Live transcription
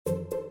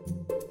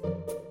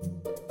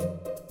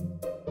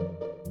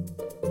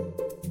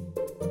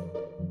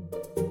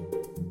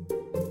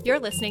You're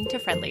listening to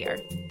Friendlier,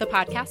 the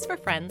podcast for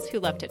friends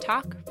who love to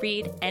talk,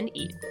 read, and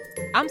eat.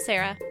 I'm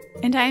Sarah.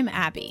 And I'm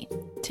Abby.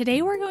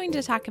 Today we're going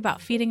to talk about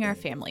feeding our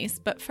families,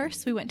 but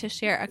first we want to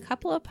share a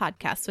couple of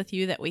podcasts with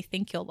you that we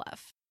think you'll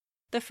love.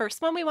 The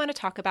first one we want to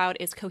talk about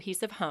is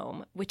Cohesive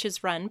Home, which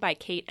is run by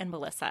Kate and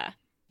Melissa.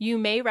 You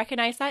may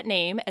recognize that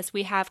name as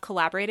we have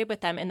collaborated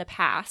with them in the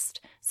past,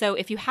 so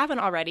if you haven't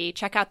already,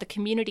 check out the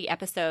community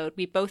episode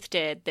we both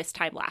did this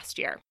time last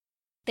year.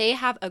 They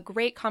have a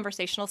great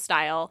conversational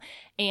style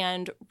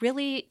and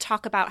really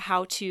talk about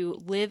how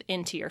to live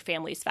into your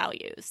family's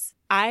values.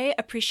 I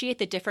appreciate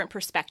the different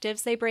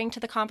perspectives they bring to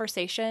the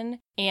conversation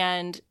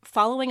and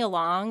following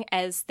along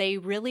as they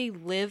really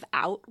live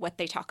out what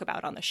they talk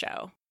about on the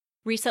show.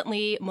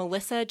 Recently,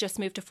 Melissa just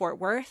moved to Fort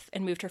Worth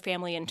and moved her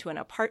family into an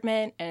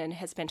apartment and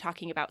has been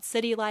talking about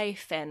city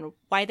life and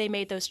why they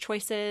made those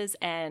choices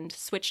and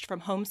switched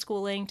from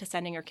homeschooling to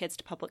sending her kids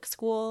to public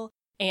school.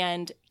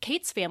 And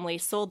Kate's family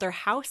sold their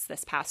house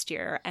this past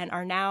year and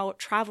are now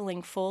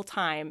traveling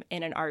full-time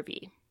in an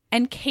RV.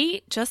 And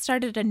Kate just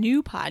started a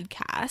new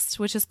podcast,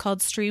 which is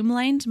called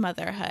Streamlined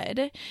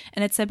Motherhood,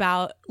 and it's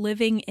about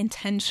living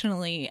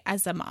intentionally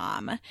as a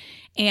mom.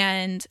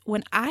 And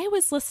when I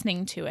was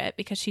listening to it,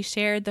 because she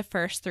shared the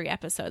first 3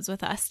 episodes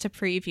with us to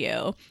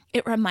preview,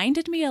 it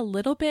reminded me a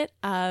little bit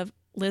of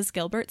Liz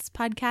Gilbert's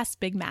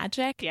podcast, Big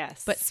Magic.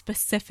 Yes. But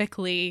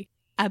specifically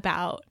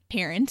about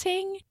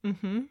parenting.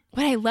 Mm-hmm.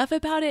 What I love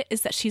about it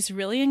is that she's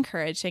really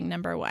encouraging,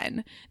 number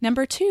one.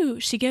 Number two,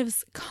 she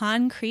gives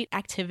concrete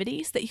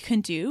activities that you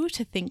can do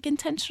to think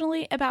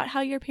intentionally about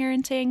how you're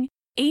parenting.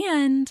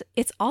 And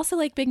it's also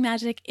like Big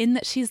Magic in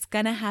that she's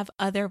going to have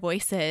other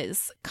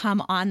voices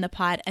come on the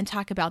pod and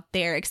talk about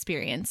their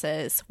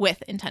experiences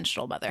with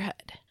intentional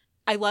motherhood.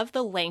 I love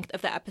the length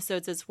of the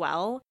episodes as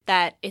well,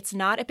 that it's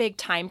not a big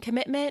time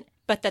commitment,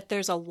 but that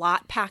there's a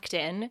lot packed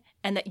in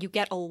and that you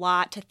get a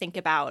lot to think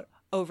about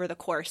over the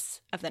course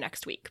of the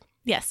next week.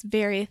 Yes,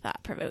 very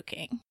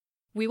thought-provoking.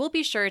 We will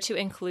be sure to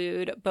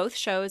include both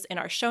shows in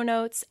our show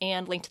notes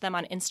and link to them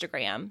on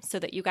Instagram so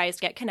that you guys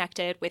get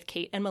connected with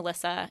Kate and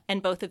Melissa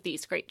and both of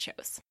these great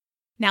shows.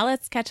 Now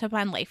let's catch up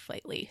on life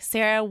lately.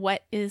 Sarah,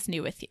 what is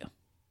new with you?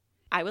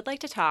 I would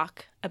like to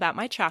talk about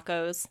my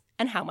Chacos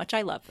and how much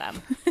I love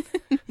them.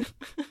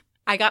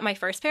 I got my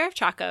first pair of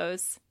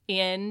Chacos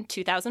in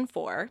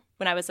 2004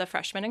 when I was a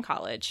freshman in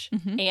college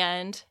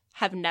and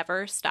have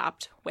never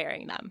stopped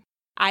wearing them.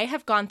 I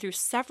have gone through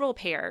several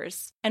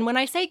pairs, and when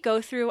I say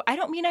go through, I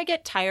don't mean I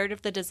get tired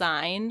of the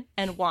design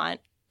and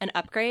want an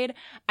upgrade.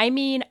 I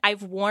mean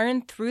I've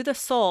worn through the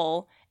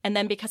sole, and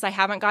then because I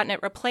haven't gotten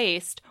it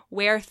replaced,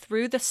 wear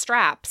through the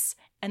straps,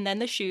 and then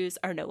the shoes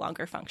are no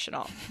longer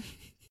functional.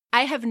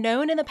 I have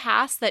known in the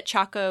past that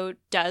Chaco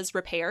does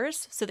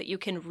repairs so that you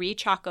can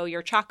re-Chaco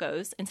your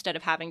Chacos instead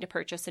of having to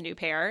purchase a new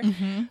pair.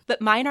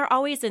 But mine are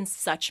always in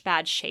such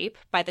bad shape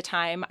by the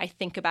time I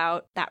think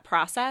about that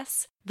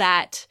process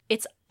that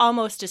it's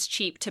almost as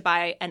cheap to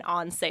buy an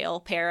on-sale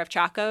pair of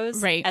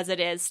Chacos as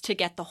it is to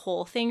get the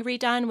whole thing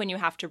redone when you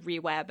have to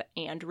re-web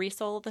and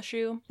resole the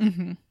shoe.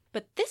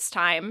 But this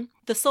time,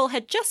 the sole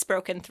had just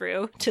broken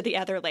through to the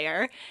other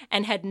layer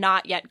and had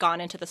not yet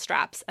gone into the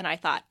straps. And I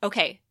thought,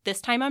 okay,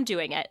 this time I'm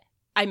doing it.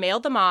 I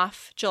mailed them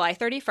off July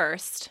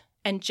 31st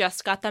and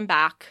just got them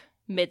back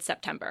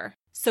mid-September.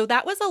 So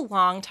that was a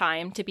long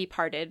time to be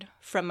parted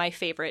from my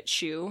favorite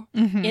shoe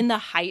in the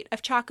height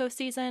of Chaco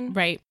season.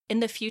 Right.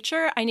 In the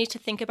future, I need to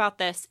think about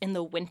this in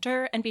the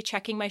winter and be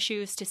checking my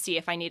shoes to see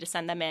if I need to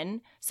send them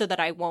in so that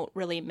I won't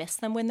really miss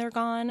them when they're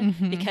gone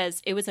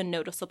because it was a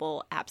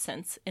noticeable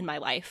absence in my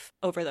life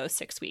over those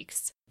 6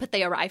 weeks. But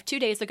they arrived 2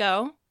 days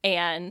ago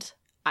and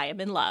I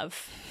am in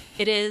love.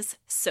 It is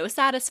so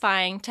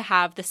satisfying to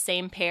have the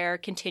same pair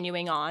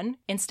continuing on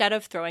instead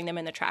of throwing them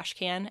in the trash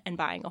can and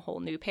buying a whole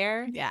new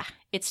pair. Yeah.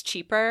 It's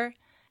cheaper.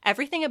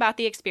 Everything about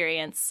the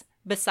experience,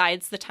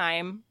 besides the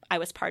time I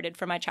was parted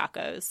from my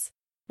Chacos,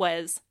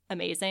 was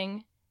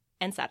amazing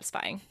and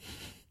satisfying.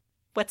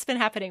 What's been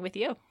happening with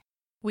you?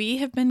 We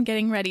have been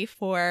getting ready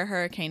for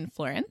Hurricane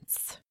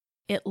Florence.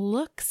 It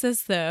looks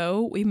as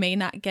though we may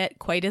not get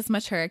quite as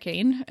much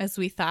hurricane as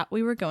we thought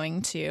we were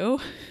going to,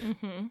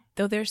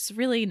 though there's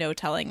really no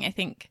telling. I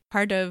think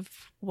part of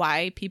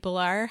why people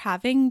are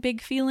having big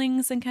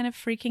feelings and kind of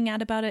freaking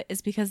out about it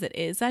is because it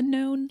is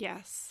unknown.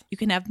 Yes. You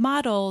can have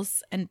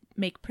models and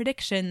make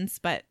predictions,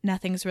 but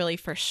nothing's really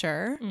for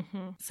sure.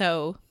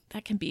 So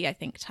that can be, I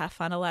think, tough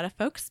on a lot of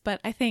folks.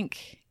 But I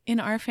think in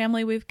our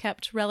family, we've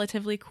kept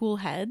relatively cool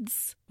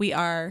heads. We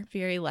are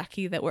very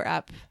lucky that we're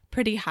up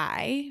pretty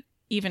high.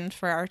 Even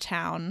for our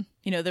town,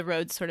 you know, the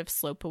roads sort of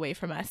slope away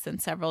from us in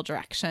several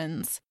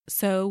directions.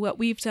 So what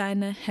we've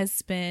done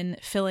has been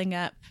filling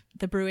up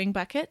the brewing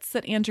buckets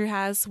that Andrew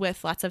has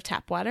with lots of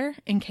tap water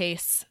in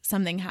case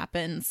something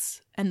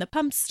happens and the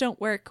pumps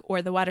don't work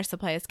or the water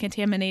supply is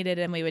contaminated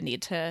and we would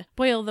need to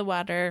boil the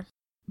water.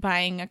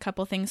 Buying a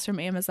couple things from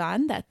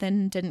Amazon that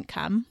then didn't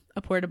come,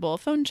 a portable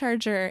phone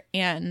charger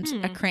and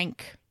a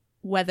crank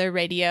weather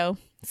radio.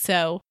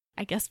 So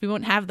I guess we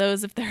won't have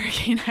those if the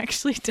hurricane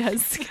actually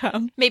does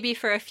come. Maybe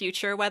for a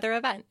future weather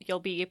event, you'll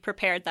be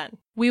prepared then.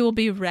 We will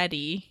be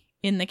ready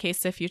in the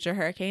case of future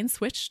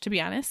hurricanes, which, to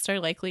be honest, are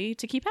likely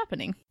to keep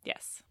happening.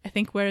 Yes. I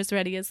think we're as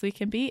ready as we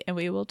can be, and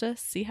we will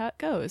just see how it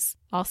goes.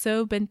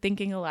 Also, been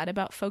thinking a lot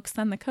about folks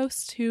on the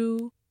coast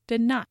who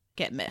did not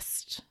get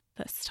missed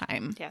this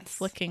time. Yes.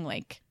 It's looking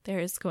like there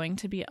is going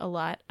to be a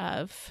lot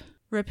of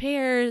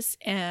repairs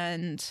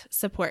and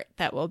support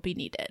that will be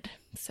needed.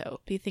 So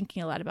be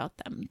thinking a lot about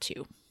them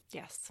too.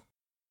 Yes.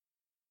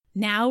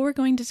 Now we're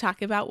going to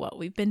talk about what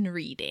we've been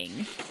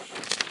reading.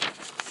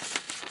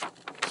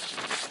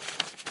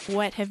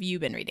 What have you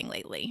been reading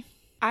lately?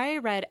 I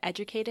read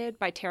Educated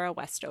by Tara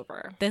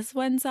Westover. This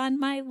one's on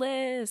my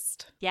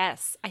list.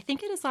 Yes, I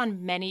think it is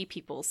on many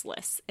people's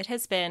lists. It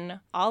has been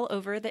all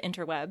over the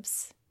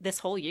interwebs this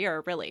whole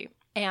year, really.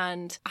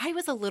 And I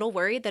was a little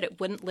worried that it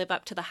wouldn't live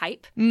up to the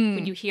hype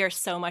when you hear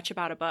so much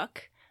about a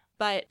book,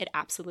 but it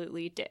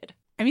absolutely did.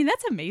 I mean,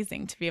 that's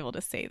amazing to be able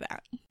to say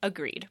that.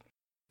 Agreed.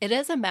 It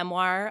is a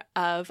memoir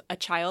of a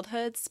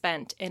childhood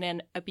spent in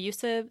an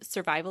abusive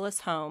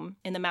survivalist home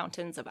in the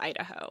mountains of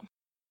Idaho.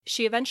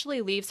 She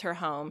eventually leaves her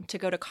home to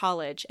go to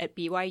college at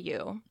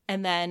BYU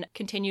and then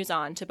continues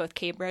on to both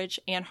Cambridge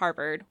and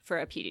Harvard for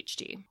a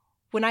PhD.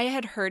 When I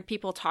had heard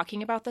people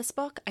talking about this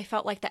book, I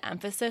felt like the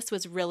emphasis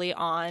was really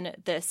on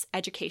this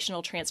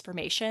educational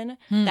transformation,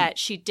 that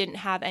she didn't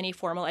have any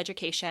formal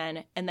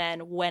education and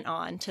then went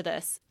on to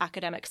this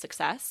academic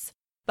success.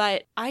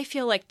 But I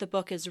feel like the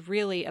book is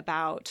really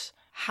about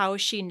how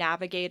she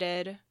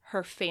navigated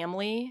her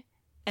family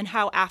and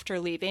how after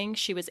leaving,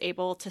 she was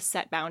able to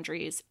set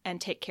boundaries and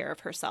take care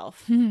of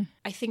herself.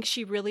 I think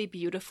she really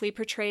beautifully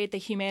portrayed the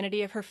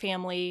humanity of her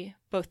family,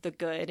 both the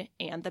good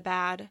and the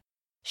bad.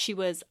 She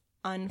was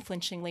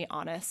unflinchingly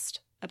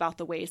honest about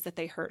the ways that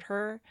they hurt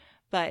her,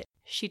 but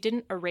she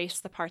didn't erase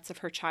the parts of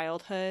her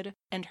childhood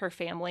and her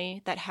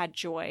family that had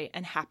joy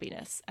and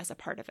happiness as a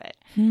part of it.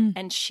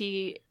 And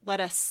she let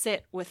us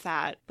sit with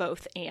that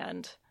both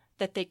and,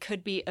 that they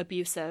could be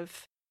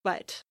abusive,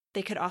 but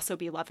they could also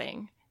be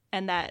loving.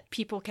 And that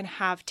people can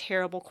have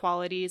terrible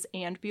qualities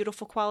and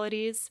beautiful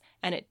qualities,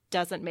 and it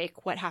doesn't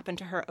make what happened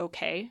to her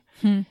okay,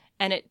 and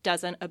it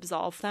doesn't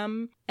absolve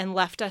them, and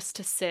left us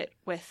to sit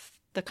with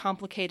the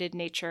complicated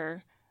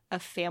nature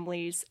of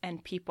families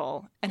and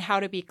people, and how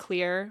to be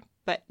clear,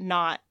 but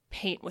not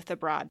paint with a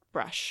broad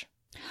brush,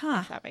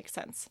 if that makes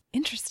sense.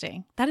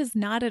 Interesting. That is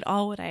not at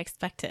all what I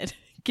expected,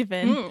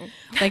 given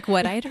like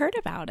what I'd heard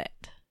about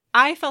it.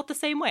 I felt the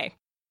same way.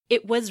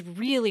 It was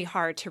really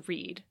hard to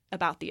read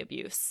about the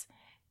abuse.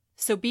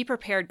 So be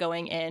prepared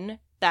going in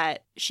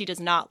that she does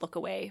not look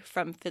away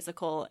from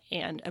physical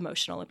and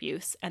emotional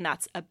abuse, and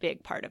that's a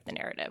big part of the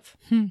narrative.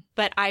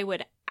 But I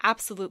would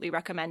absolutely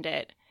recommend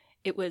it.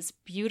 It was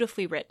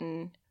beautifully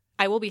written.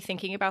 I will be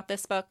thinking about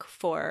this book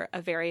for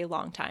a very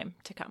long time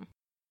to come.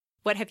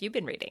 What have you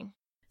been reading?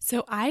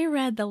 So I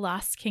read The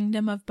Lost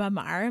Kingdom of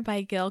Bamar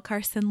by Gail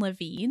Carson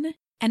Levine,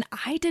 and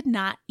I did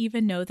not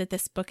even know that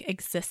this book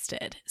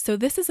existed. So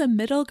this is a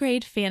middle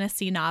grade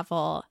fantasy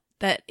novel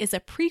that is a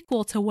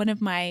prequel to one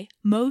of my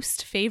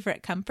most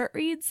favorite comfort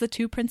reads, The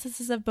Two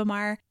Princesses of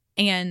Bamar.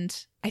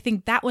 And I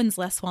think that one's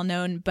less well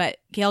known, but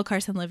Gail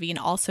Carson Levine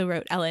also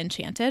wrote Ella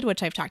Enchanted,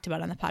 which I've talked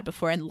about on the pod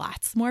before, and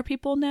lots more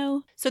people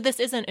know. So this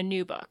isn't a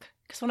new book.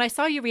 Because when I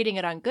saw you reading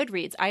it on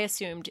Goodreads, I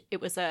assumed it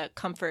was a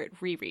comfort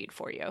reread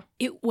for you.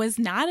 It was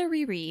not a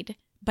reread,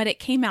 but it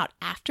came out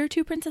after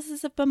Two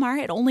Princesses of Bamar.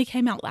 It only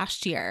came out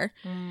last year.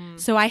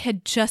 So I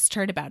had just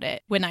heard about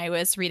it when I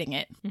was reading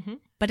it.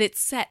 But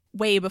it's set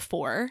way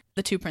before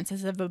The Two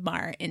Princesses of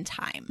Bamar in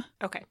time.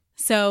 Okay.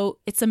 So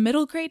it's a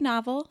middle grade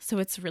novel, so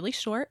it's really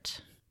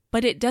short,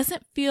 but it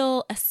doesn't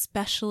feel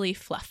especially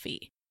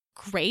fluffy.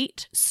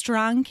 Great,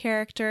 strong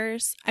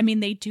characters. I mean,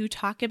 they do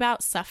talk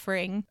about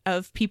suffering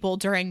of people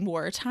during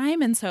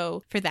wartime. And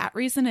so for that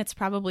reason, it's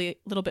probably a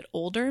little bit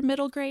older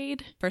middle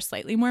grade for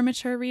slightly more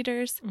mature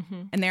readers.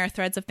 And there are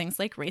threads of things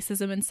like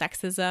racism and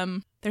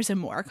sexism. There's a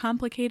more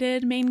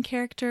complicated main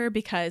character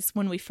because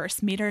when we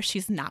first meet her,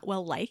 she's not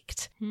well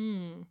liked.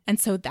 And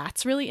so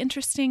that's really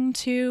interesting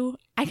too.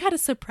 I got a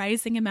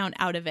surprising amount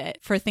out of it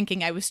for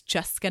thinking I was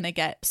just going to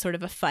get sort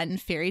of a fun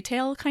fairy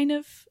tale kind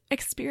of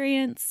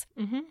experience.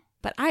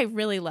 But I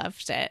really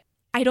loved it.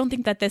 I don't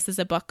think that this is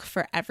a book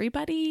for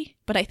everybody,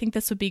 but I think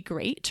this would be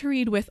great to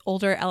read with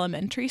older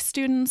elementary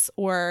students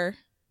or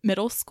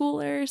middle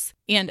schoolers,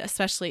 and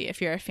especially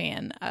if you're a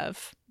fan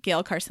of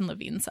Gail Carson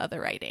Levine's other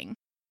writing.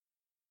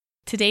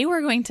 Today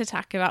we're going to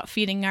talk about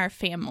feeding our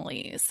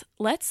families.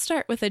 Let's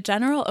start with a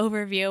general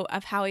overview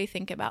of how we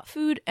think about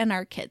food and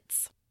our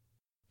kids.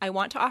 I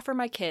want to offer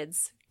my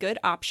kids good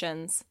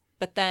options,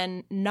 but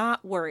then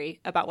not worry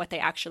about what they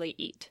actually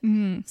eat.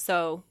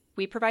 So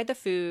we provide the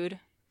food,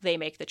 they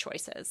make the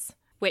choices,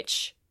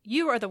 which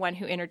you are the one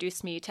who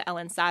introduced me to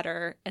Ellen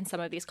Satter and some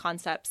of these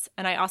concepts,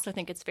 and I also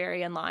think it's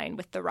very in line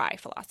with the RIE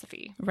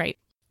philosophy. Right.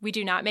 We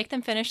do not make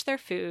them finish their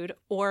food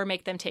or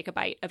make them take a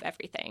bite of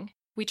everything.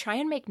 We try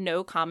and make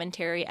no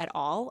commentary at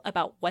all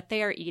about what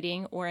they are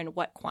eating or in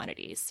what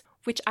quantities.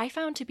 which I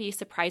found to be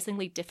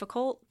surprisingly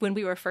difficult when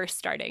we were first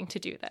starting to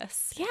do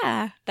this.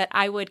 Yeah. That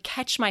I would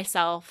catch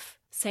myself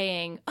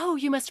saying, oh,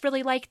 you must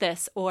really like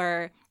this,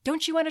 or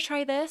don't you want to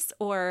try this?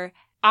 Or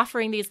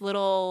offering these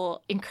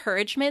little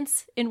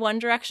encouragements in one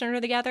direction or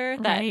the other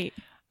that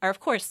are, of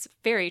course,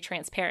 very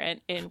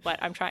transparent in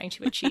what I'm trying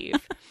to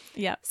achieve.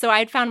 Yeah. So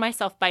I'd found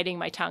myself biting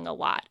my tongue a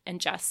lot and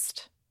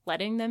just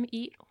letting them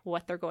eat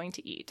what they're going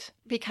to eat,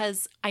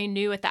 because I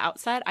knew at the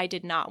outset I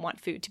did not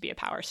want food to be a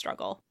power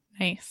struggle.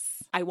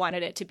 Nice. I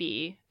wanted it to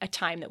be a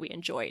time that we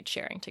enjoyed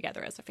sharing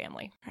together as a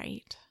family.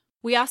 Right.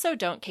 We also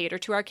don't cater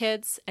to our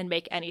kids and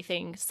make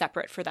anything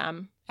separate for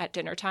them at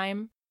dinner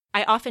time.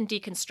 I often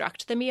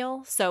deconstruct the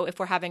meal. So if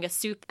we're having a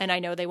soup and I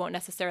know they won't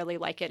necessarily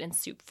like it in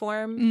soup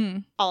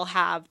form, I'll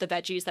have the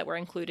veggies that were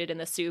included in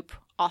the soup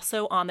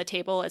also on the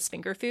table as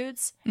finger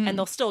foods, and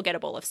they'll still get a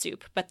bowl of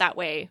soup. But that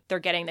way they're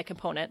getting the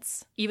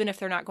components, even if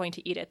they're not going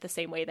to eat it the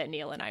same way that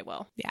Neil and I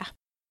will. Yeah.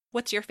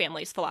 What's your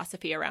family's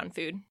philosophy around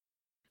food?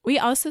 We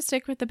also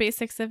stick with the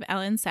basics of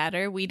Ellen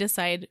Satter. We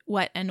decide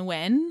what and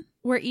when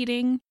we're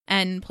eating,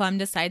 and Plum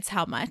decides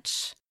how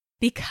much.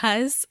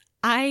 Because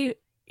I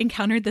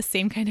encountered the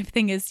same kind of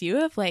thing as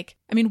you of like,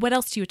 I mean, what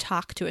else do you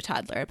talk to a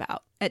toddler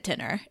about at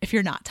dinner if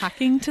you're not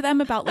talking to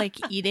them about like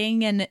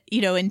eating and,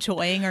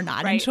 enjoying or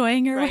not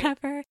enjoying or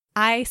whatever?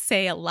 I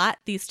say a lot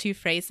these two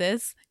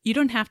phrases. You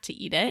don't have to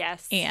eat it.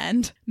 Yes.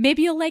 And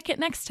maybe you'll like it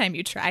next time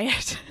you try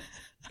it.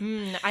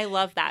 I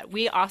love that.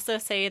 We also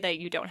say that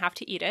you don't have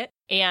to eat it.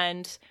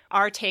 And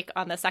our take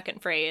on the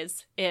second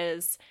phrase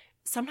is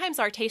sometimes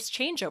our tastes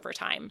change over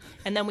time.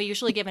 And then we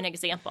usually give an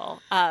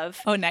example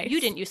of, oh, nice.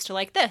 You didn't used to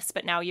like this,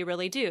 but now you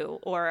really do.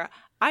 Or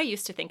I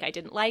used to think I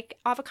didn't like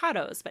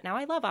avocados, but now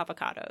I love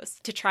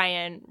avocados. To try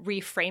and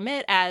reframe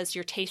it as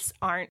your tastes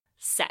aren't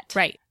set.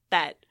 Right.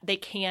 That they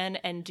can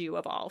and do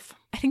evolve.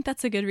 I think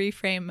that's a good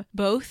reframe,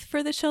 both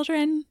for the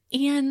children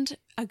and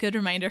a good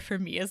reminder for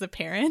me as a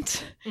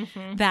parent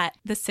that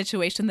the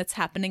situation that's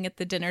happening at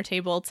the dinner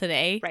table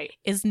today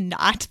is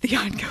not the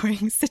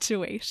ongoing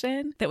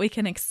situation that we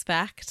can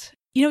expect.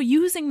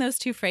 Using those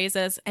two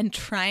phrases and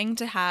trying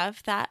to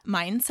have that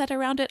mindset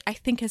around it, I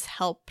think has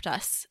helped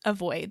us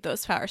avoid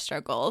those power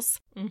struggles.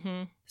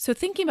 So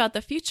thinking about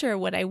the future,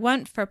 what I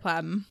want for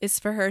Plum is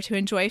for her to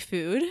enjoy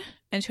food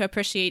and to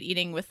appreciate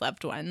eating with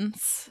loved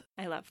ones.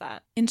 I love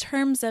that. In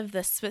terms of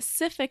the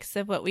specifics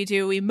of what we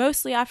do, we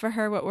mostly offer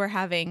her what we're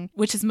having,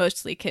 which is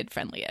mostly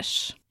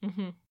kid-friendly-ish.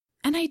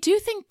 And I do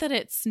think that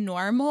it's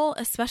normal,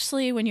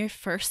 especially when you're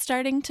first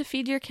starting to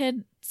feed your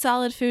kid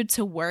solid food,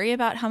 to worry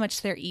about how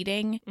much they're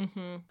eating.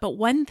 But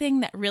one thing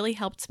that really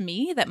helped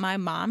me that my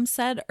mom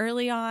said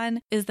early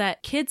on is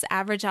that kids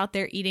average out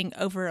their eating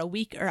over a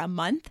week or a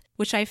month,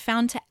 which I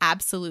found to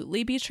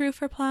absolutely be true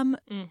for Plum.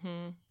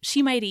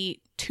 She might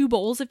eat 2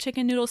 bowls of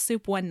chicken noodle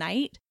soup one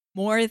night,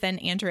 more than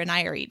Andrew and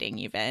I are eating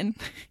even.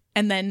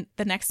 And then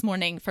the next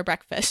morning for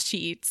breakfast, she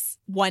eats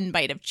 1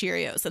 bite of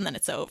Cheerios and then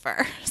it's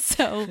over.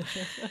 So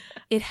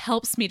it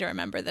helps me to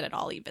remember that it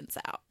all evens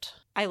out.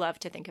 I love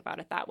to think about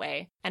it that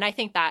way. And I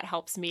think that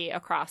helps me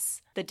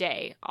across the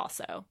day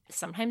also.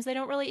 Sometimes they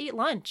don't really eat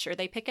lunch, or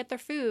they pick at their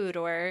food,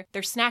 or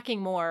they're snacking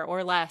more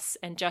or less,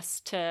 and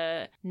just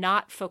to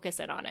not focus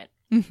in on it.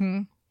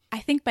 I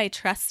think by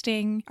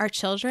trusting our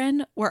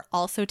children, we're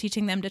also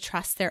teaching them to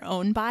trust their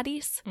own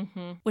bodies,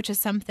 which is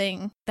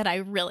something that I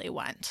really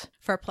want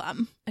for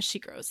Plum as she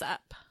grows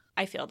up.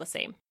 I feel the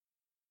same.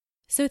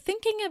 So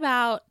thinking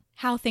about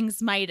how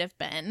things might have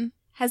been,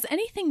 has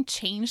anything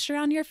changed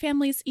around your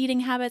family's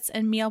eating habits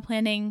and meal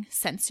planning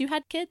since you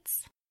had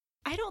kids?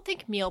 I don't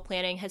think meal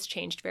planning has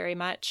changed very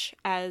much,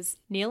 as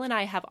Neil and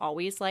I have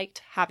always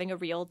liked having a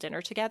real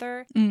dinner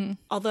together.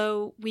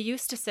 Although we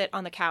used to sit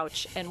on the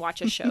couch and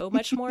watch a show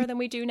much more than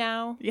we do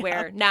now,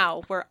 where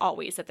now we're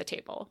always at the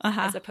table,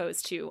 as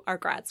opposed to our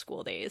grad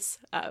school days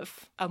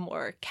of a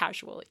more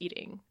casual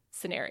eating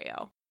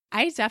scenario.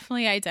 I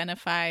definitely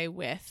identify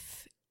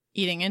with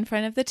eating in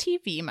front of the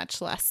TV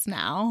much less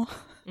now.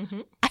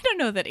 I don't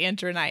know that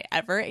Andrew and I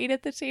ever ate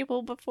at the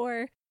table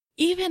before.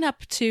 Even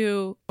up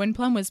to when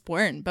Plum was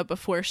born, but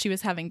before she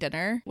was having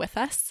dinner with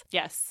us.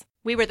 Yes,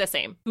 we were the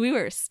same. We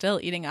were still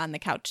eating on the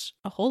couch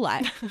a whole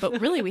lot, but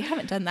really we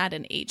haven't done that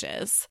in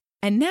ages.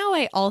 And now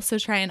I also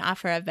try and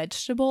offer a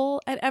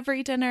vegetable at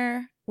every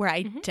dinner, where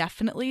I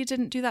definitely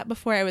didn't do that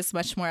before. I was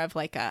much more of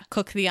like a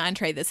cook the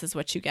entree, this is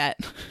what you get.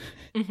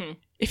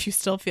 If you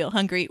still feel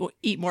hungry,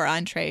 eat more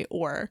entree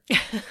or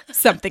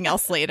something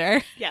else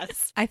later.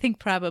 Yes. I think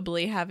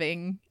probably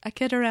having a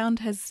kid around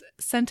has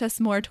sent us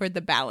more toward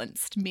the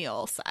balanced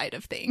meal side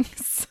of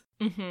things.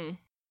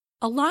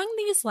 Along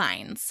these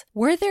lines,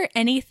 were there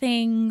any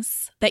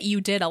things that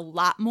you did a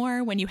lot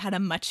more when you had a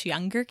much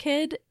younger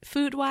kid,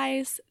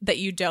 food-wise, that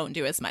you don't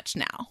do as much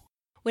now?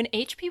 When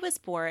HP was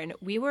born,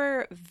 we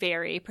were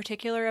very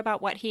particular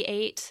about what he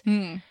ate,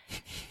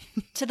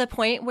 to the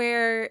point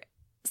where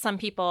some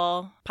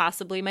people,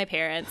 possibly my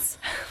parents,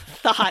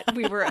 thought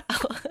we were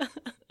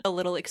a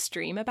little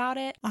extreme about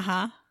it.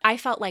 I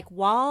felt like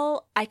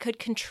while I could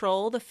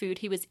control the food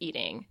he was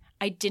eating,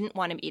 I didn't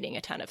want him eating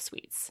a ton of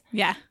sweets.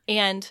 Yeah.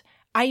 And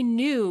I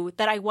knew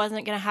that I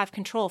wasn't going to have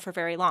control for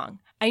very long.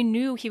 I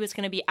knew he was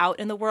going to be out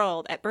in the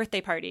world at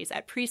birthday parties,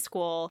 at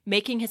preschool,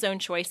 making his own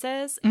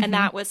choices, and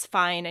that was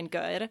fine and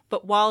good.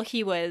 But while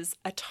he was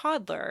a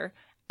toddler,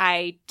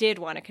 I did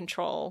want to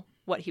control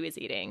what he was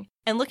eating.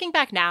 And looking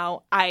back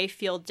now, I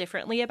feel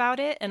differently about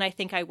it, and I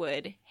think I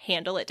would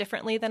handle it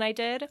differently than I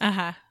did.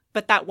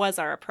 But that was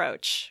our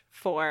approach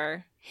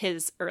for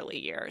his early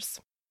years.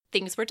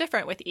 Things were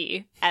different with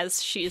E,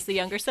 as she's the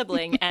younger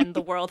sibling, and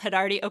the world had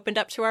already opened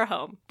up to our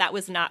home. That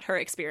was not her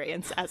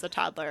experience as a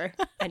toddler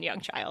and young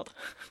child.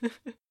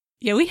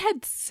 Yeah, we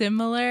had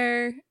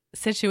similar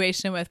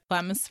situation with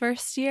Plum's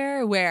first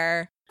year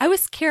where I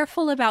was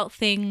careful about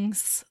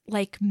things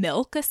like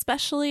milk,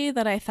 especially,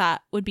 that I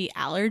thought would be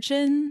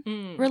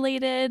allergen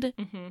related.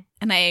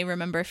 And I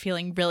remember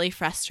feeling really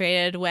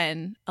frustrated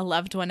when a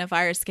loved one of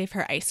ours gave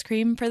her ice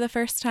cream for the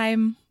first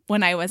time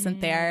when I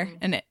wasn't there.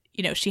 And it,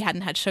 you know, she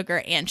hadn't had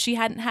sugar and she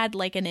hadn't had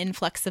like an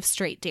influx of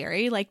straight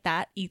dairy like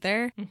that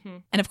either.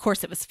 And of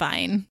course it was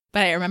fine.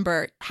 But I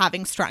remember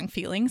having strong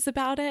feelings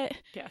about it.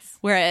 Yes.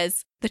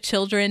 Whereas the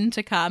children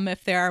to come,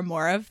 if there are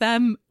more of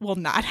them, will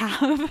not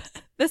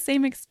have the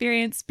same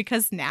experience,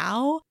 because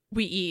now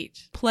we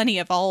eat plenty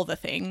of all the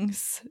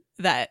things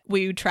that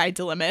we tried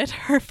to limit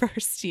her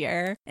first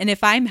year. And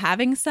if I'm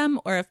having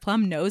some, or if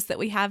Plum knows that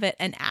we have it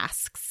and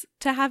asks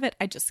to have it,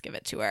 I just give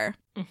it to her.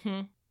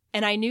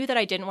 And I knew that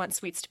I didn't want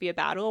sweets to be a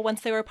battle once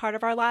they were a part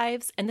of our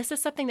lives. And this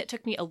is something that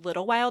took me a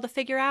little while to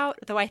figure out,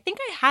 though I think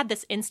I had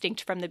this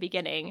instinct from the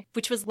beginning,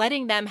 which was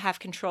letting them have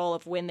control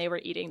of when they were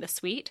eating the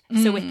sweet.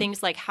 So with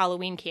things like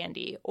Halloween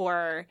candy,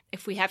 or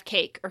if we have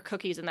cake or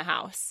cookies in the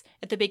house,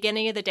 at the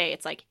beginning of the day,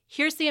 it's like,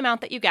 here's the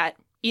amount that you get.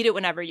 Eat it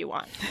whenever you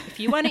want. If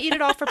you want to eat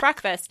it all for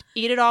breakfast,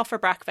 eat it all for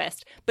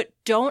breakfast. But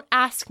don't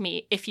ask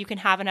me if you can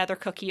have another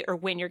cookie or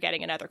when you're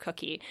getting another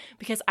cookie,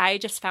 because I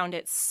just found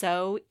it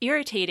so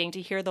irritating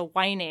to hear the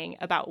whining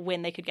about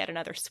when they could get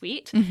another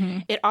sweet.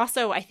 It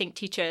also, I think,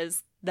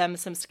 teaches them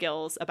some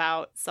skills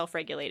about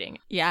self-regulating.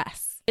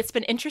 Yes. It's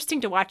been interesting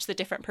to watch the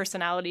different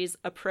personalities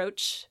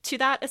approach to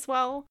that as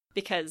well,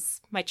 because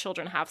my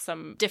children have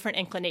some different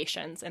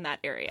inclinations in that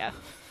area.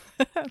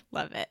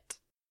 Love it.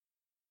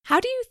 How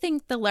do you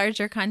think the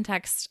larger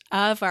context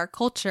of our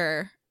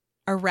culture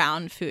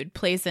around food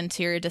plays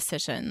into your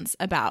decisions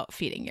about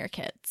feeding your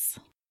kids?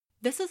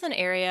 This is an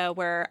area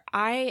where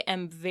I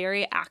am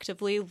very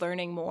actively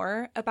learning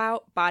more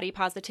about body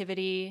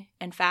positivity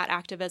and fat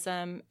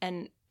activism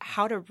and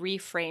how to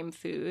reframe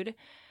food.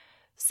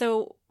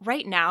 So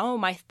right now,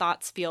 my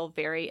thoughts feel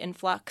very in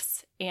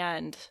flux,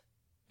 and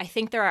I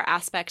think there are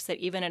aspects that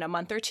even in a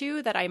month or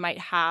two that I might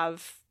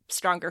have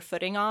stronger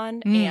footing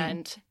on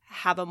and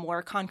have a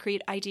more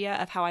concrete idea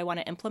of how I want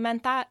to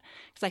implement that,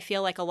 because I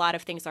feel like a lot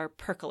of things are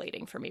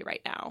percolating for me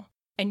right now.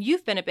 And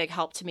you've been a big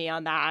help to me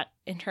on that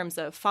in terms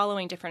of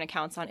following different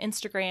accounts on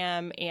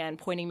Instagram and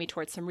pointing me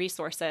towards some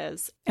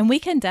resources. And we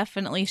can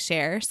definitely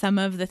share some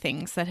of the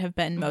things that have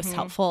been most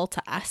helpful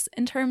to us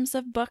in terms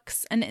of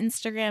books and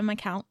Instagram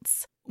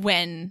accounts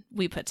when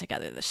we put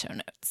together the show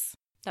notes.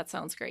 That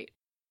sounds great.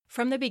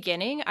 From the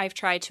beginning, I've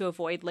tried to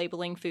avoid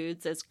labeling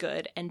foods as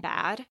good and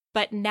bad,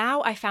 but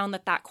now I found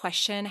that that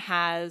question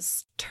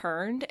has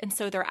turned, and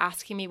so they're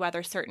asking me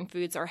whether certain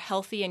foods are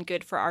healthy and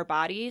good for our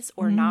bodies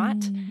or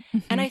not.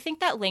 And I think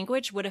that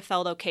language would have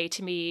felt okay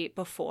to me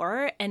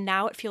before, and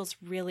now it feels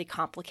really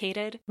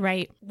complicated.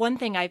 Right. One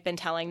thing I've been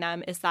telling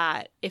them is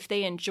that if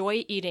they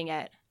enjoy eating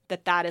it,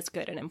 that is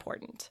good and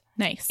important.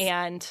 Nice.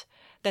 And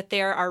that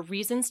there are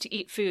reasons to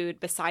eat food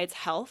besides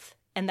health,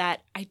 and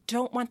that I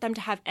don't want them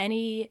to have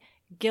any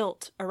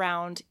guilt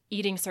around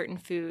eating certain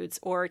foods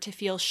or to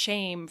feel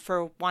shame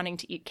for wanting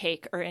to eat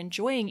cake or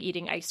enjoying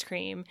eating ice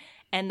cream,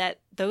 and that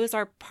those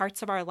are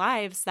parts of our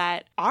lives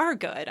that are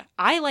good.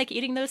 I like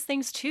eating those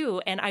things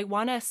too, and I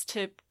want us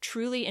to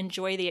truly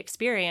enjoy the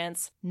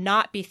experience,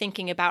 not be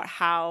thinking about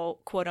how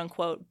quote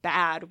unquote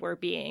bad we're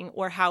being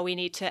or how we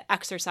need to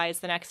exercise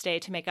the next day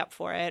to make up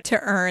for it.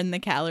 To earn the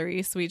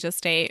calories we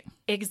just ate.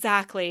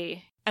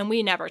 Exactly. And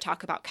we never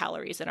talk about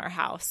calories in our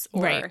house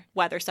or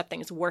whether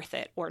something's worth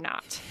it or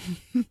not.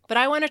 But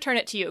I want to turn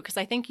it to you because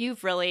I think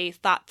you've really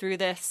thought through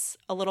this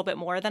a little bit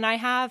more than I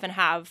have and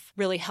have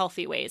really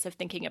healthy ways of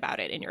thinking about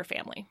it in your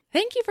family.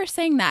 Thank you for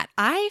saying that.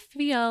 I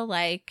feel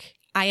like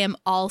I am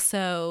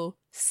also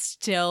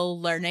still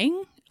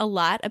learning a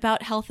lot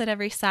about health at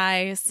every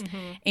size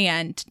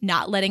and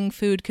not letting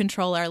food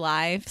control our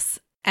lives.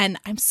 And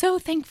I'm so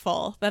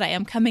thankful that I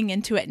am coming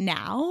into it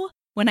now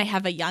when I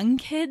have a young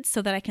kid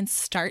so that I can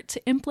start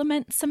to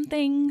implement some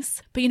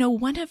things. But, you know,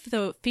 one of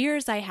the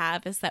fears I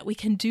have is that we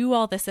can do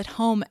all this at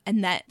home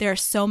and that there are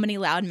so many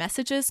loud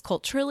messages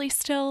culturally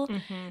still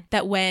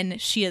that when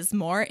she is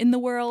more in the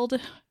world,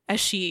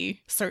 as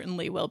she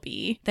certainly will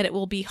be, that it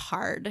will be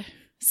hard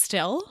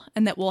still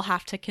and that we'll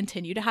have to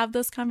continue to have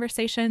those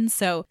conversations.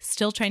 So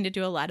still trying to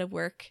do a lot of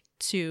work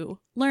to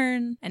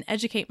learn and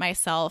educate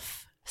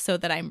myself so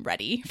that I'm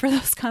ready for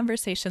those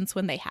conversations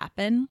when they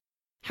happen.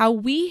 How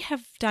we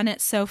have done it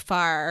so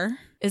far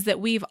is that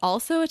we've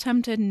also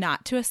attempted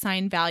not to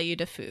assign value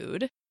to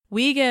food.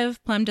 We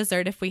give Plum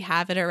dessert if we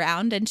have it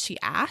around and she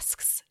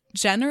asks.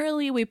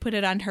 Generally, we put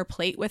it on her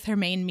plate with her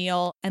main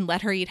meal and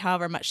let her eat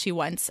however much she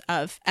wants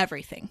of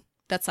everything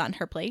that's on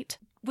her plate.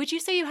 Would you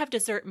say you have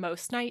dessert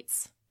most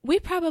nights? We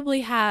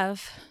probably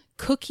have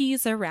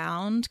cookies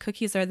around.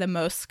 Cookies are the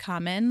most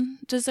common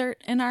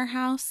dessert in our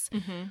house.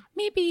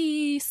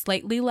 Maybe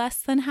slightly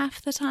less than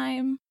half the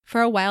time.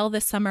 For a while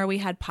this summer, we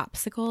had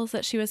popsicles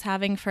that she was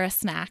having for a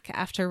snack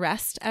after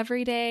rest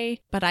every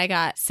day. But I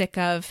got sick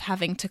of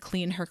having to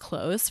clean her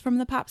clothes from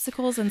the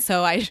popsicles, and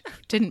so I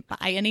didn't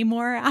buy any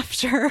more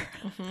after.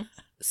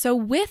 So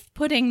with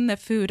putting the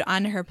food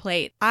on her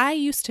plate, I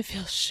used to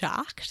feel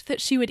shocked that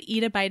she would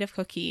eat a bite of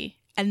cookie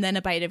and then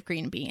a bite of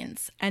green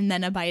beans, and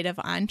then a bite of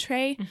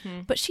entree.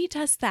 But she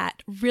does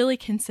that really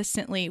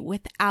consistently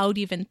without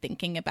even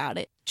thinking about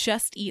it.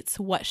 Just eats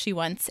what she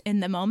wants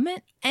in the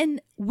moment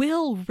and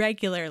will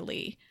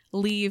regularly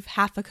leave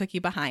half a cookie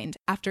behind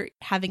after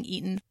having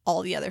eaten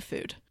all the other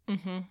food.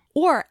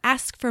 Or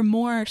ask for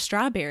more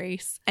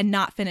strawberries and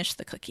not finish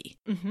the cookie,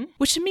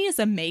 which to me is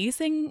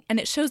amazing. And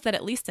it shows that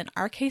at least in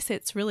our case,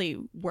 it's really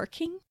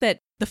working,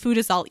 that the food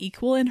is all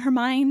equal in her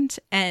mind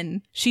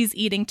and she's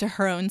eating to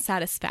her own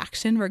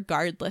satisfaction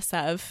regardless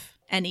of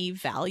any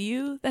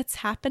value that's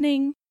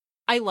happening.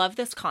 I love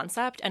this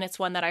concept, and it's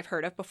one that I've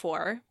heard of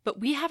before, but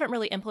we haven't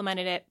really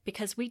implemented it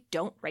because we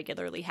don't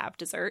regularly have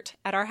dessert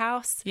at our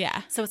house.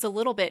 Yeah. So it's a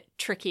little bit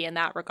tricky in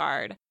that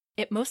regard.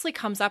 It mostly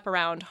comes up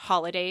around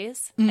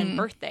holidays and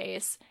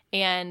birthdays.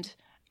 And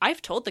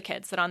I've told the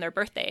kids that on their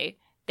birthday,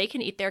 they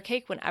can eat their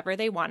cake whenever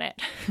they want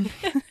it.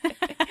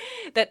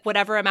 That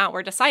whatever amount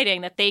we're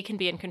deciding, that they can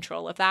be in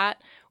control of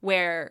that.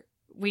 Where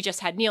we just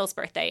had Neil's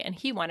birthday and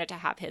he wanted to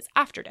have his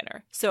after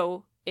dinner.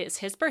 So it's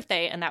his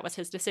birthday and that was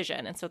his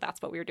decision. And so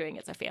that's what we were doing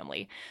as a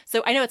family.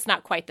 So I know it's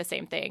not quite the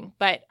same thing,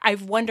 but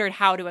I've wondered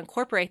how to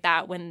incorporate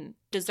that when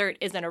dessert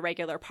isn't a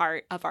regular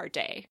part of our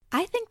day.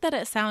 I think that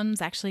it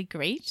sounds actually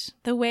great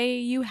the way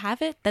you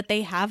have it, that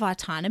they have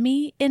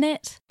autonomy in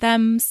it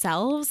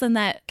themselves, and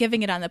that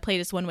giving it on the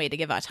plate is one way to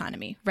give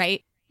autonomy,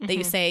 right? That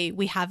you say,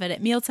 we have it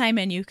at mealtime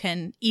and you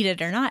can eat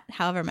it or not,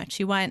 however much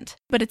you want.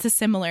 But it's a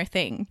similar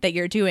thing that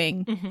you're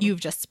doing.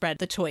 You've just spread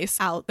the choice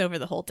out over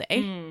the whole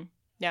day.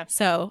 Yeah.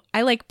 So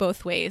I like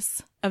both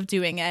ways of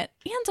doing it.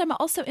 And I'm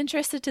also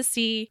interested to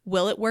see,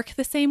 will it work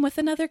the same with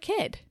another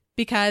kid?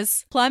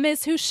 Because Plum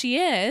is who she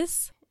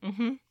is.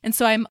 And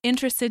so I'm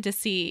interested to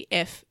see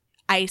if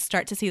I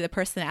start to see the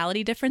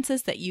personality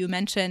differences that you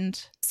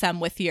mentioned,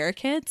 some with your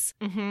kids,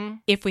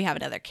 if we have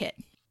another kid.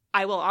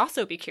 I will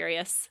also be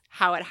curious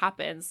how it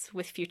happens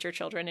with future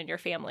children in your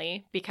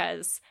family,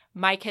 because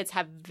my kids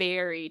have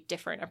very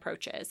different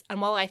approaches.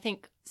 And while I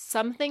think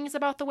some things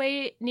about the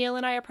way Neil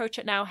and I approach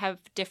it now have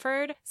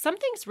differed, some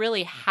things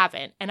really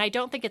haven't. And I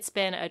don't think it's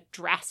been a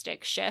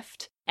drastic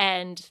shift.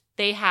 And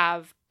they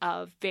have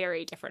a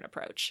very different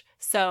approach.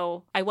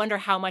 So I wonder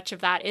how much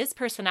of that is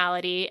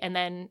personality, and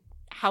then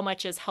how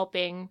much is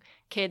helping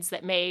kids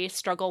that may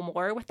struggle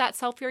more with that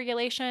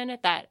self-regulation,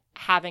 that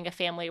having a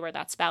family where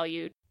that's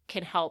valued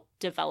can help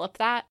develop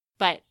that.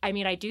 But I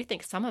mean, I do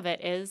think some of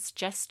it is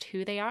just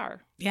who they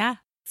are. Yeah.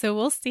 So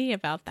we'll see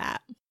about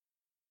that.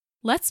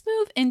 Let's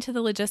move into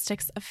the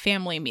logistics of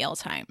family meal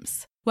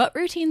times. What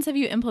routines have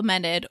you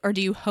implemented or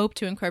do you hope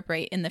to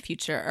incorporate in the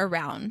future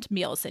around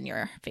meals in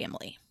your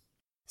family?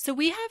 So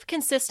we have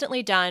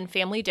consistently done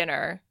family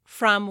dinner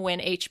from when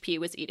HP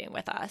was eating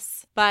with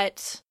us.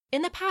 But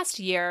in the past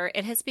year,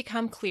 it has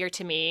become clear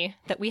to me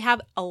that we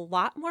have a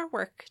lot more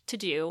work to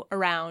do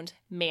around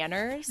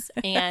manners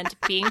and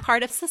being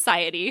part of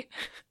society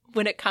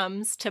when it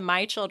comes to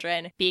my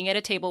children being at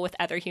a table with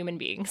other human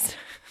beings.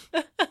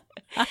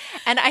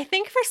 And I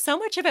think for so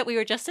much of it, we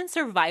were just in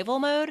survival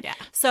mode. Yeah.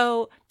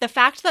 So the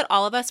fact that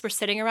all of us were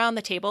sitting around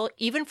the table,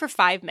 even for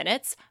 5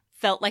 minutes,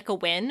 felt like a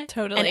win.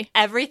 Totally. And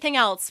everything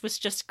else was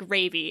just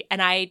gravy,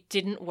 and I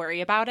didn't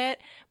worry about it.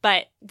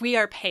 But we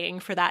are paying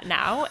for that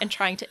now and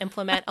trying to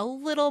implement a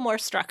little more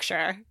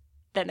structure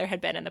than there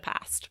had been in the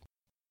past.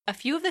 A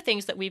few of the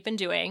things that we've been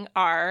doing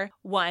are,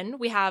 1,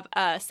 we have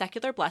a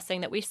secular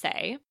blessing that we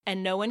say,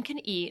 and no one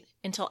can eat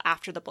until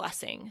after the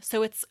blessing.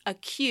 So it's a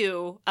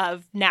cue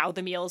of now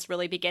the meal's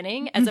really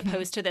beginning, as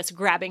opposed to this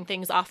grabbing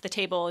things off the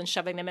table and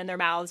shoving them in their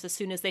mouths as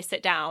soon as they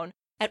sit down.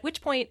 At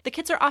which point the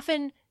kids are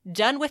often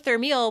done with their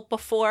meal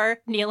before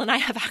Neil and I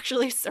have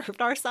actually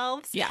served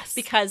ourselves. Yes.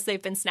 Because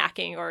they've been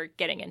snacking or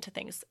getting into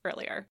things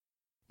earlier.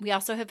 We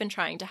also have been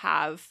trying to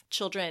have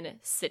children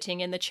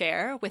sitting in the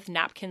chair with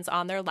napkins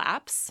on their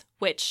laps,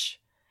 which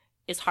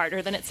is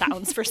harder than it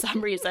sounds for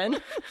some reason.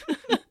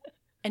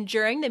 And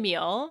during the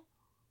meal,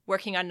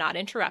 working on not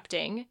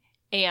interrupting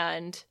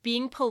and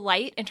being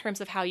polite in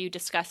terms of how you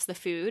discuss the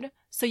food.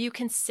 So you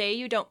can say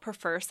you don't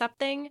prefer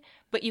something,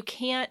 but you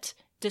can't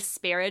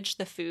disparage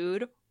the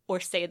food or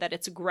say that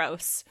it's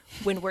gross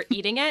when we're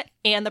eating it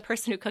and the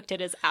person who cooked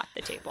it is at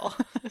the table.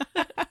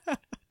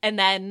 and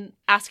then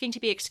asking to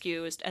be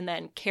excused and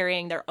then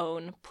carrying their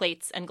own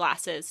plates and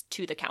glasses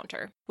to the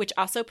counter, which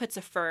also puts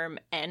a firm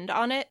end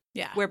on it.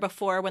 Yeah. Where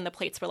before, when the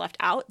plates were left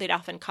out, they'd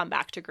often come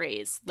back to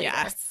graze later.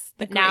 Yes.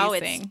 But now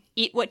it's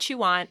eat what you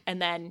want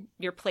and then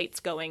your plate's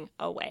going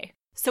away.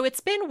 So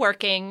it's been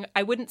working.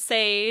 I wouldn't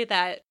say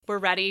that we're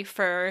ready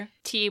for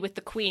tea with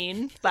the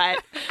queen,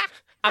 but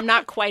I'm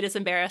not quite as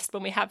embarrassed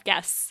when we have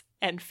guests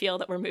and feel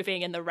that we're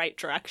moving in the right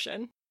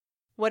direction.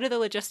 What do the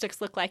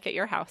logistics look like at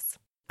your house?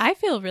 I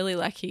feel really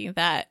lucky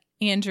that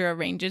Andrew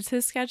arranges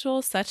his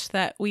schedule such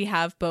that we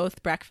have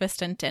both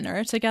breakfast and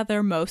dinner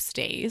together most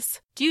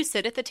days. Do you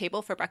sit at the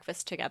table for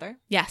breakfast together?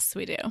 Yes,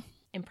 we do.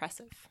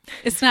 Impressive.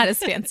 It's not as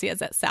fancy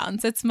as it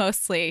sounds. It's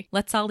mostly,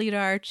 let's all eat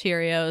our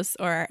Cheerios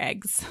or our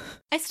eggs.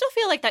 I still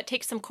feel like that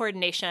takes some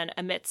coordination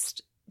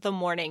amidst the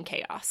morning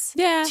chaos.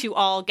 Yeah. To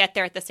all get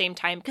there at the same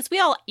time. Because we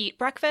all eat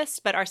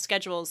breakfast, but our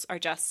schedules are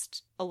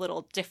just a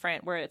little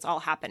different where it's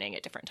all happening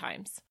at different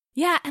times.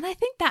 Yeah, and I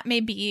think that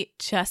may be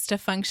just a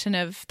function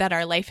of that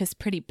our life is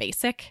pretty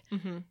basic.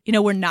 Mm-hmm. You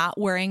know, we're not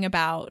worrying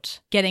about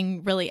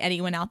getting really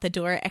anyone out the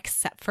door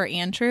except for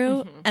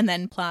Andrew and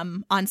then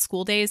Plum on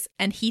school days,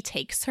 and he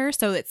takes her,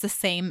 so it's the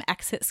same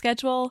exit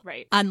schedule.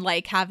 Right.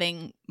 Unlike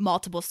having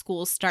multiple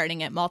schools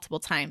starting at multiple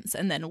times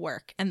and then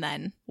work and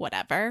then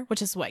whatever,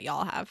 which is what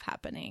y'all have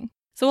happening.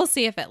 So we'll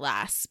see if it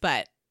lasts,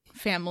 but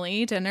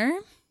family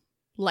dinner.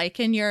 Like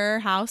in your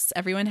house,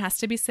 everyone has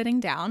to be sitting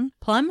down.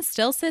 Plum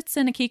still sits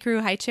in a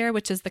Kikuru high chair,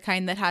 which is the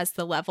kind that has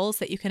the levels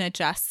that you can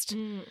adjust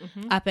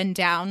up and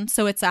down.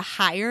 So it's a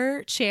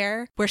higher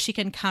chair where she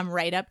can come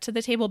right up to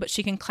the table, but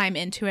she can climb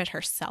into it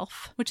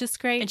herself, which is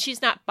great. And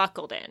she's not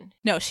buckled in.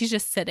 No, she's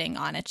just sitting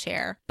on a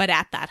chair, but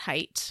at that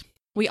height.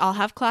 We all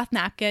have cloth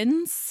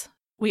napkins.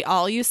 We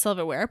all use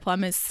silverware.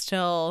 Plum is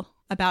still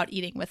about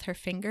eating with her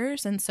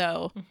fingers. And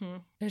so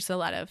there's a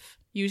lot of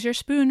use your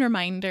spoon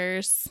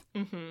reminders.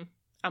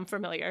 I'm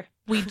familiar.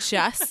 We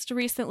just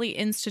recently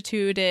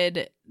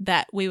instituted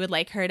that we would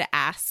like her to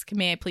ask,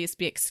 may I please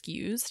be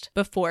excused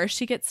before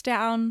she gets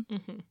down,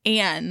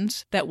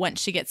 and that once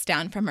she gets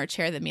down from her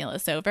chair, the meal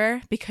is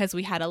over, because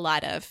we had a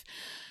lot of,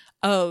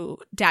 oh,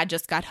 Dad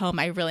just got home.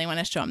 I really want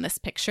to show him this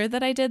picture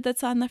that I did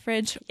that's on the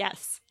fridge.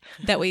 Yes.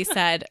 That we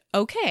said,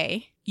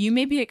 okay, you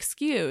may be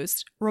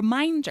excused.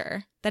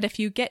 Reminder that if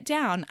you get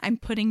down, I'm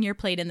putting your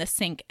plate in the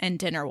sink and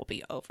dinner will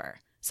be over.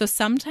 So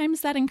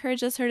sometimes that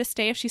encourages her to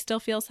stay if she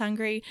still feels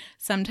hungry.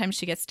 Sometimes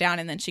she gets down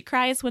and then she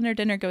cries when her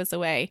dinner goes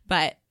away.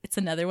 But it's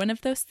another one of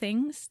those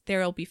things.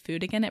 There will be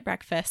food again at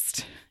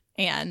breakfast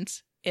and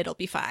it'll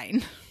be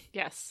fine.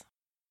 Yes.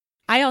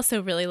 I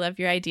also really love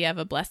your idea of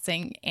a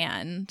blessing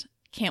and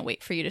can't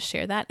wait for you to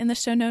share that in the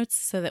show notes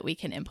so that we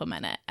can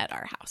implement it at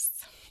our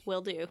house.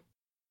 Will do.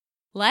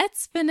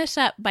 Let's finish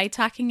up by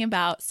talking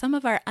about some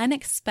of our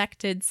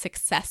unexpected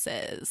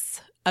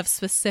successes of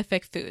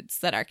specific foods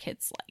that our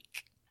kids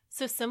like.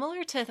 So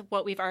similar to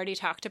what we've already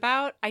talked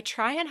about, I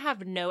try and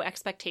have no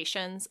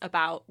expectations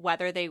about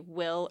whether they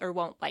will or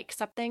won't like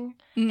something.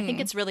 I think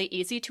it's really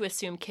easy to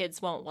assume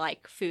kids won't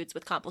like foods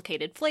with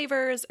complicated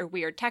flavors or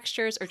weird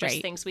textures or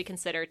just things we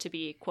consider to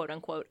be quote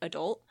unquote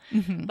adult.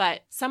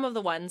 But some of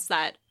the ones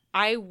that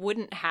I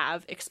wouldn't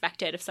have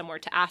expected if someone were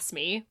to ask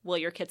me, will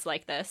your kids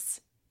like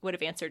this? Would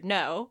have answered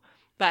no.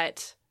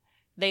 But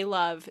they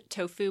love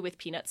tofu with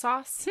peanut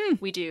sauce.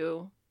 We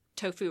do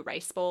tofu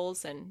rice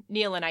bowls, and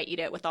Neil and I eat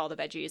it with all the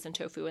veggies and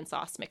tofu and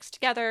sauce mixed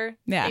together.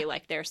 Yeah. They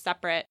like theirs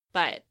separate,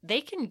 but they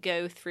can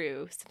go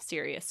through some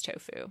serious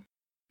tofu.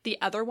 The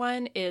other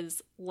one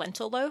is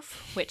lentil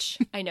loaf, which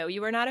I know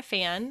you are not a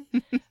fan,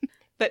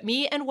 but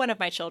me and one of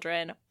my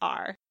children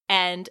are.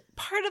 And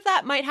part of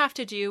that might have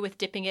to do with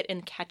dipping it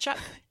in ketchup.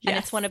 And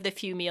it's one of the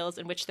few meals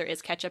in which there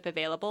is ketchup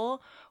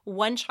available.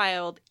 One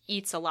child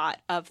eats a lot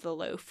of the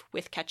loaf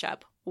with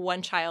ketchup.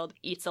 One child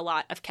eats a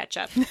lot of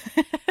ketchup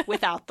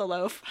without the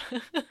loaf.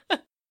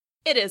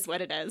 It is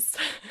what it is.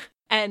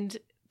 And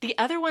the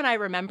other one I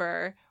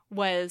remember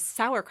was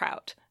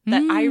sauerkraut.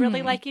 That I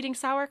really like eating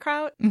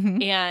sauerkraut.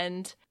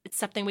 And it's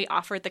something we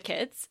offered the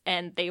kids,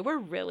 and they were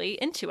really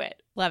into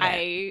it. Love it.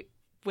 I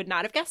would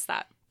not have guessed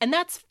that. And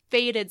that's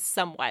faded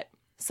somewhat.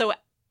 So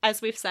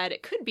as we've said,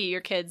 it could be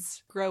your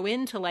kids grow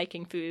into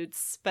liking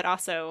foods, but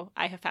also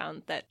I have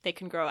found that they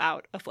can grow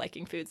out of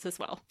liking foods as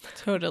well.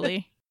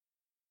 Totally.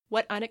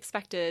 What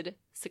unexpected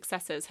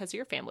successes has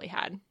your family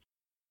had?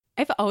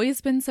 I've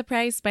always been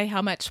surprised by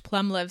how much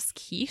Plum loves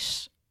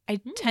quiche. I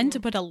tend to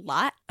put a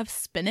lot of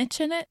spinach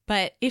in it,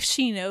 but if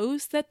she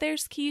knows that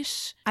there's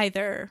quiche,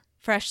 either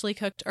freshly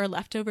cooked or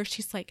leftover,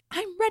 she's like,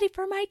 I'm ready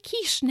for my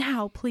quiche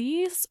now,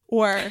 please.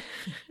 Or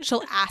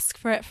she'll ask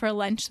for it for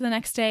lunch the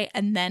next day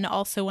and then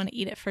also want to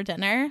eat it for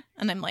dinner.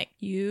 And I'm like,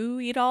 you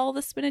eat all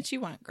the spinach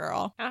you want,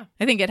 girl. Ah.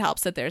 I think it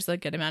helps that there's a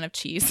good amount of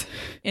cheese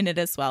in it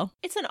as well.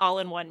 It's an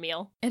all-in-one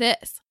meal. It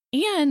is.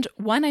 And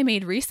one I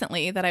made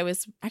recently that I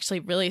was actually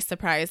really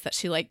surprised that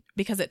she liked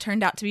because it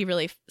turned out to be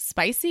really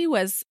spicy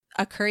was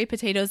a curry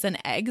potatoes and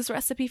eggs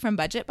recipe from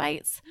Budget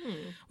Bites,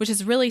 which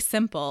is really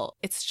simple.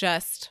 It's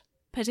just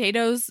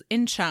potatoes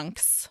in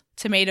chunks,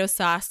 tomato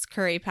sauce,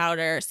 curry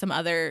powder, some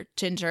other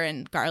ginger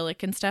and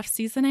garlic and stuff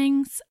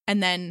seasonings.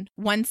 And then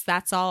once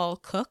that's all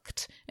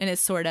cooked and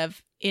is sort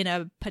of in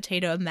a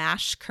potato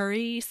mash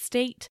curry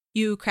state,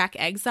 you crack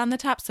eggs on the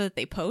top so that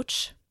they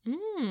poach.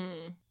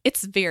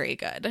 It's very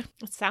good.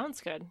 It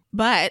sounds good.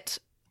 But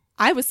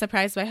I was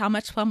surprised by how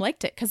much Plum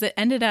liked it because it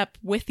ended up,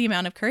 with the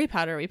amount of curry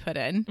powder we put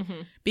in,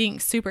 being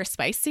super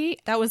spicy.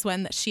 That was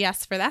when she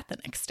asked for that the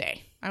next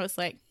day. I was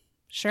like,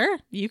 sure,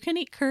 you can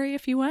eat curry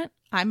if you want.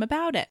 I'm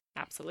about it.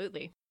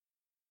 Absolutely.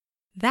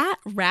 That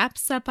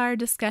wraps up our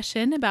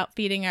discussion about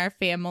feeding our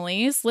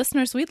families.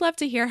 Listeners, we'd love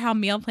to hear how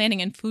meal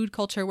planning and food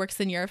culture works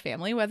in your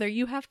family, whether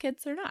you have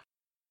kids or not.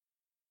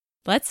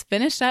 Let's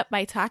finish up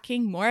by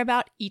talking more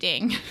about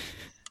eating.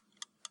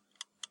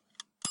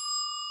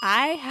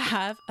 I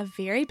have a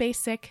very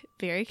basic,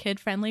 very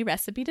kid-friendly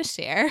recipe to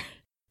share.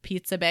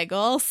 Pizza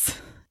bagels.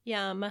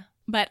 Yum.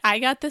 But I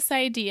got this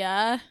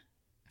idea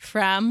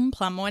from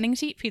Plum wanting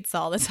to eat pizza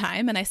all the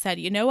time. And I said,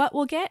 you know what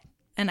we'll get?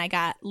 And I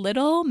got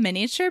little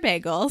miniature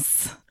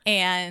bagels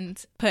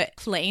and put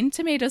plain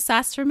tomato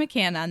sauce from a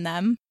can on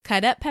them,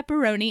 cut up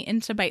pepperoni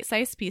into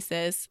bite-sized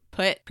pieces,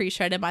 put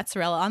pre-shredded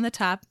mozzarella on the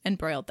top, and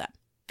broiled them.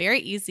 Very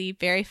easy,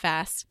 very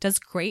fast. Does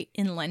great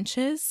in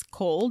lunches,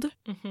 cold.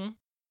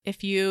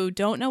 If you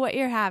don't know what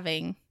you're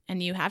having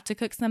and you have to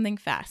cook something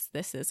fast,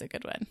 this is a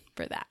good one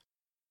for that.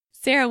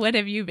 Sarah, what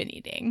have you been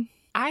eating?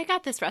 I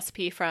got this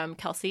recipe from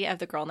Kelsey of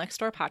the Girl Next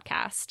Door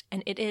podcast,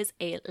 and it is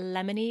a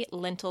lemony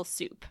lentil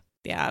soup.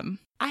 Yeah.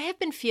 I have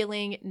been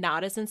feeling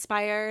not as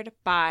inspired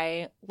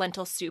by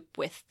lentil soup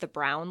with the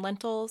brown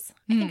lentils.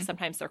 I think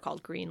sometimes they're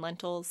called green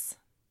lentils.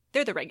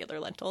 They're the regular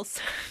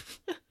lentils.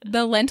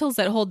 The lentils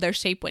that hold their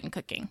shape when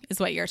cooking is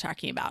what you're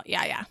talking about.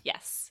 Yeah.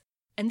 Yes.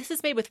 And this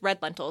is made with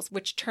red lentils,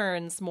 which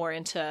turns more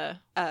into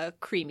a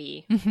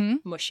creamy,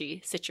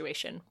 mushy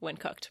situation when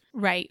cooked.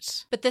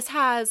 Right. But this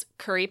has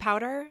curry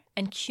powder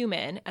and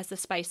cumin as the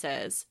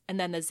spices, and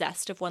then the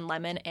zest of one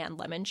lemon and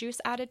lemon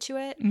juice added to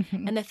it.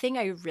 And the thing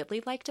I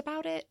really liked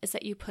about it is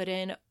that you put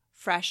in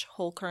fresh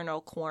whole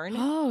kernel corn.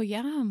 Oh,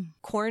 yum.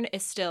 Corn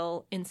is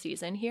still in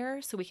season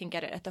here, so we can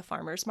get it at the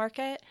farmer's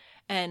market.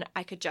 And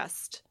I could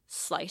just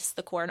slice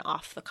the corn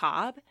off the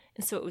cob.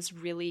 And so it was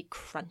really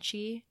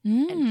crunchy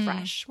and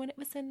fresh when it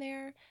was in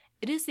there.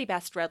 It is the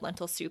best red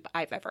lentil soup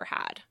I've ever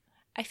had.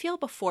 I feel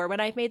before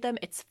when I've made them,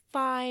 it's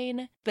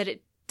fine, but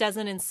it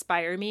doesn't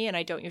inspire me, and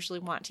I don't usually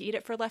want to eat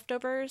it for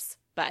leftovers.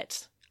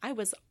 But I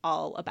was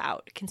all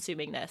about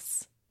consuming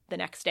this the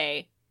next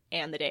day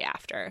and the day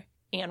after.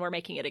 And we're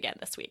making it again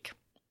this week.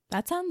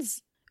 That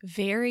sounds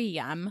very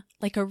yum.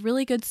 Like a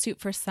really good soup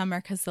for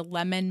summer because the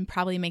lemon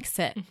probably makes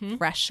it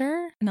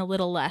fresher and a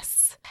little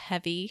less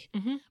heavy.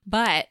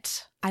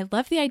 But I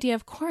love the idea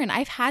of corn.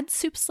 I've had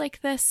soups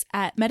like this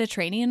at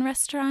Mediterranean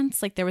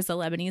restaurants. Like there was a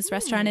Lebanese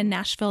restaurant in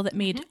Nashville that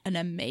made an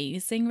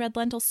amazing red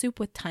lentil soup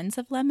with tons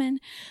of lemon.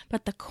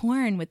 But the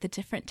corn with the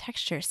different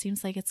texture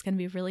seems like it's going to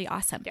be really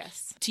awesome.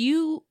 Yes. Do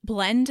you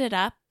blend it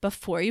up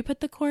before you put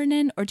the corn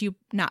in, or do you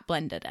not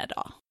blend it at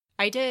all?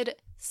 I did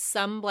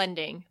some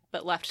blending,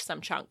 but left some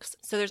chunks.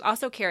 So there's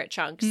also carrot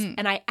chunks,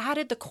 and I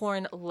added the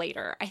corn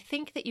later. I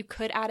think that you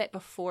could add it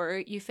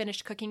before you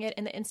finished cooking it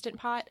in the Instant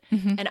Pot,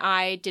 and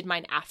I did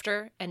mine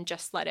after and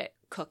just let it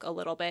cook a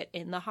little bit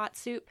in the hot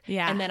soup.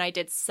 Yeah. And then I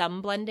did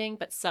some blending,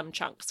 but some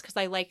chunks, because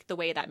I like the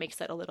way that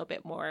makes it a little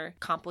bit more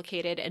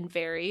complicated and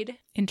varied.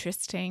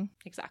 Interesting.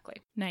 Exactly.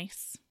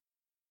 Nice.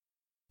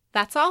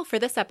 That's all for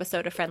this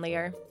episode of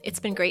Friendlier. It's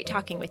been great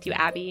talking with you,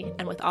 Abby,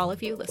 and with all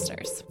of you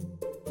listeners.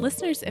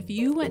 Listeners, if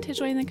you want to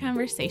join the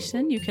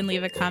conversation, you can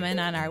leave a comment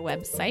on our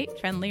website,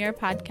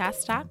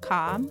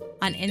 friendlierpodcast.com,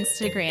 on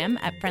Instagram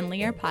at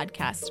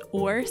friendlierpodcast,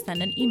 or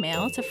send an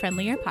email to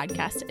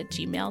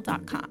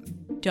friendlierpodcast@gmail.com.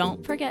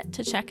 Don't forget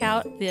to check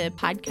out the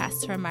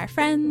podcasts from our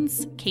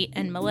friends, Kate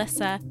and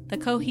Melissa, The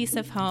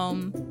Cohesive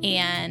Home,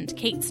 and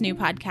Kate's new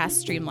podcast,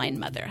 Streamlined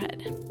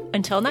Motherhood.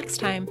 Until next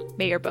time,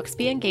 may your books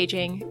be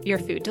engaging, your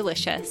food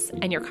delicious,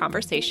 and your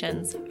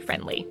conversations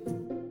friendly.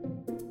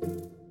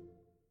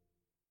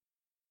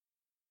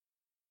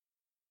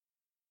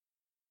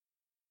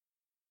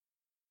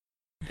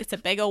 It's a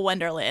big old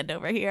wonderland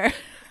over here.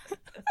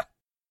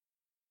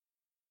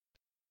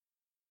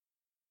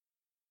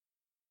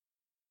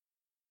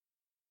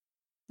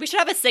 We should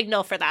have a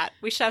signal for that.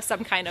 We should have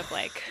some kind of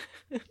like,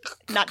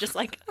 not just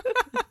like.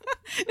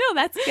 No,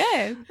 that's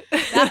good.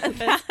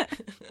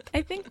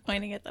 I think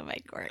pointing at the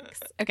mic works.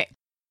 Okay.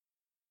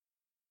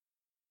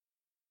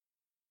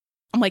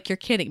 I'm like, you're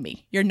kidding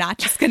me. You're not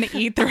just going to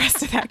eat the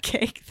rest of that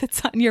cake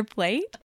that's on your plate?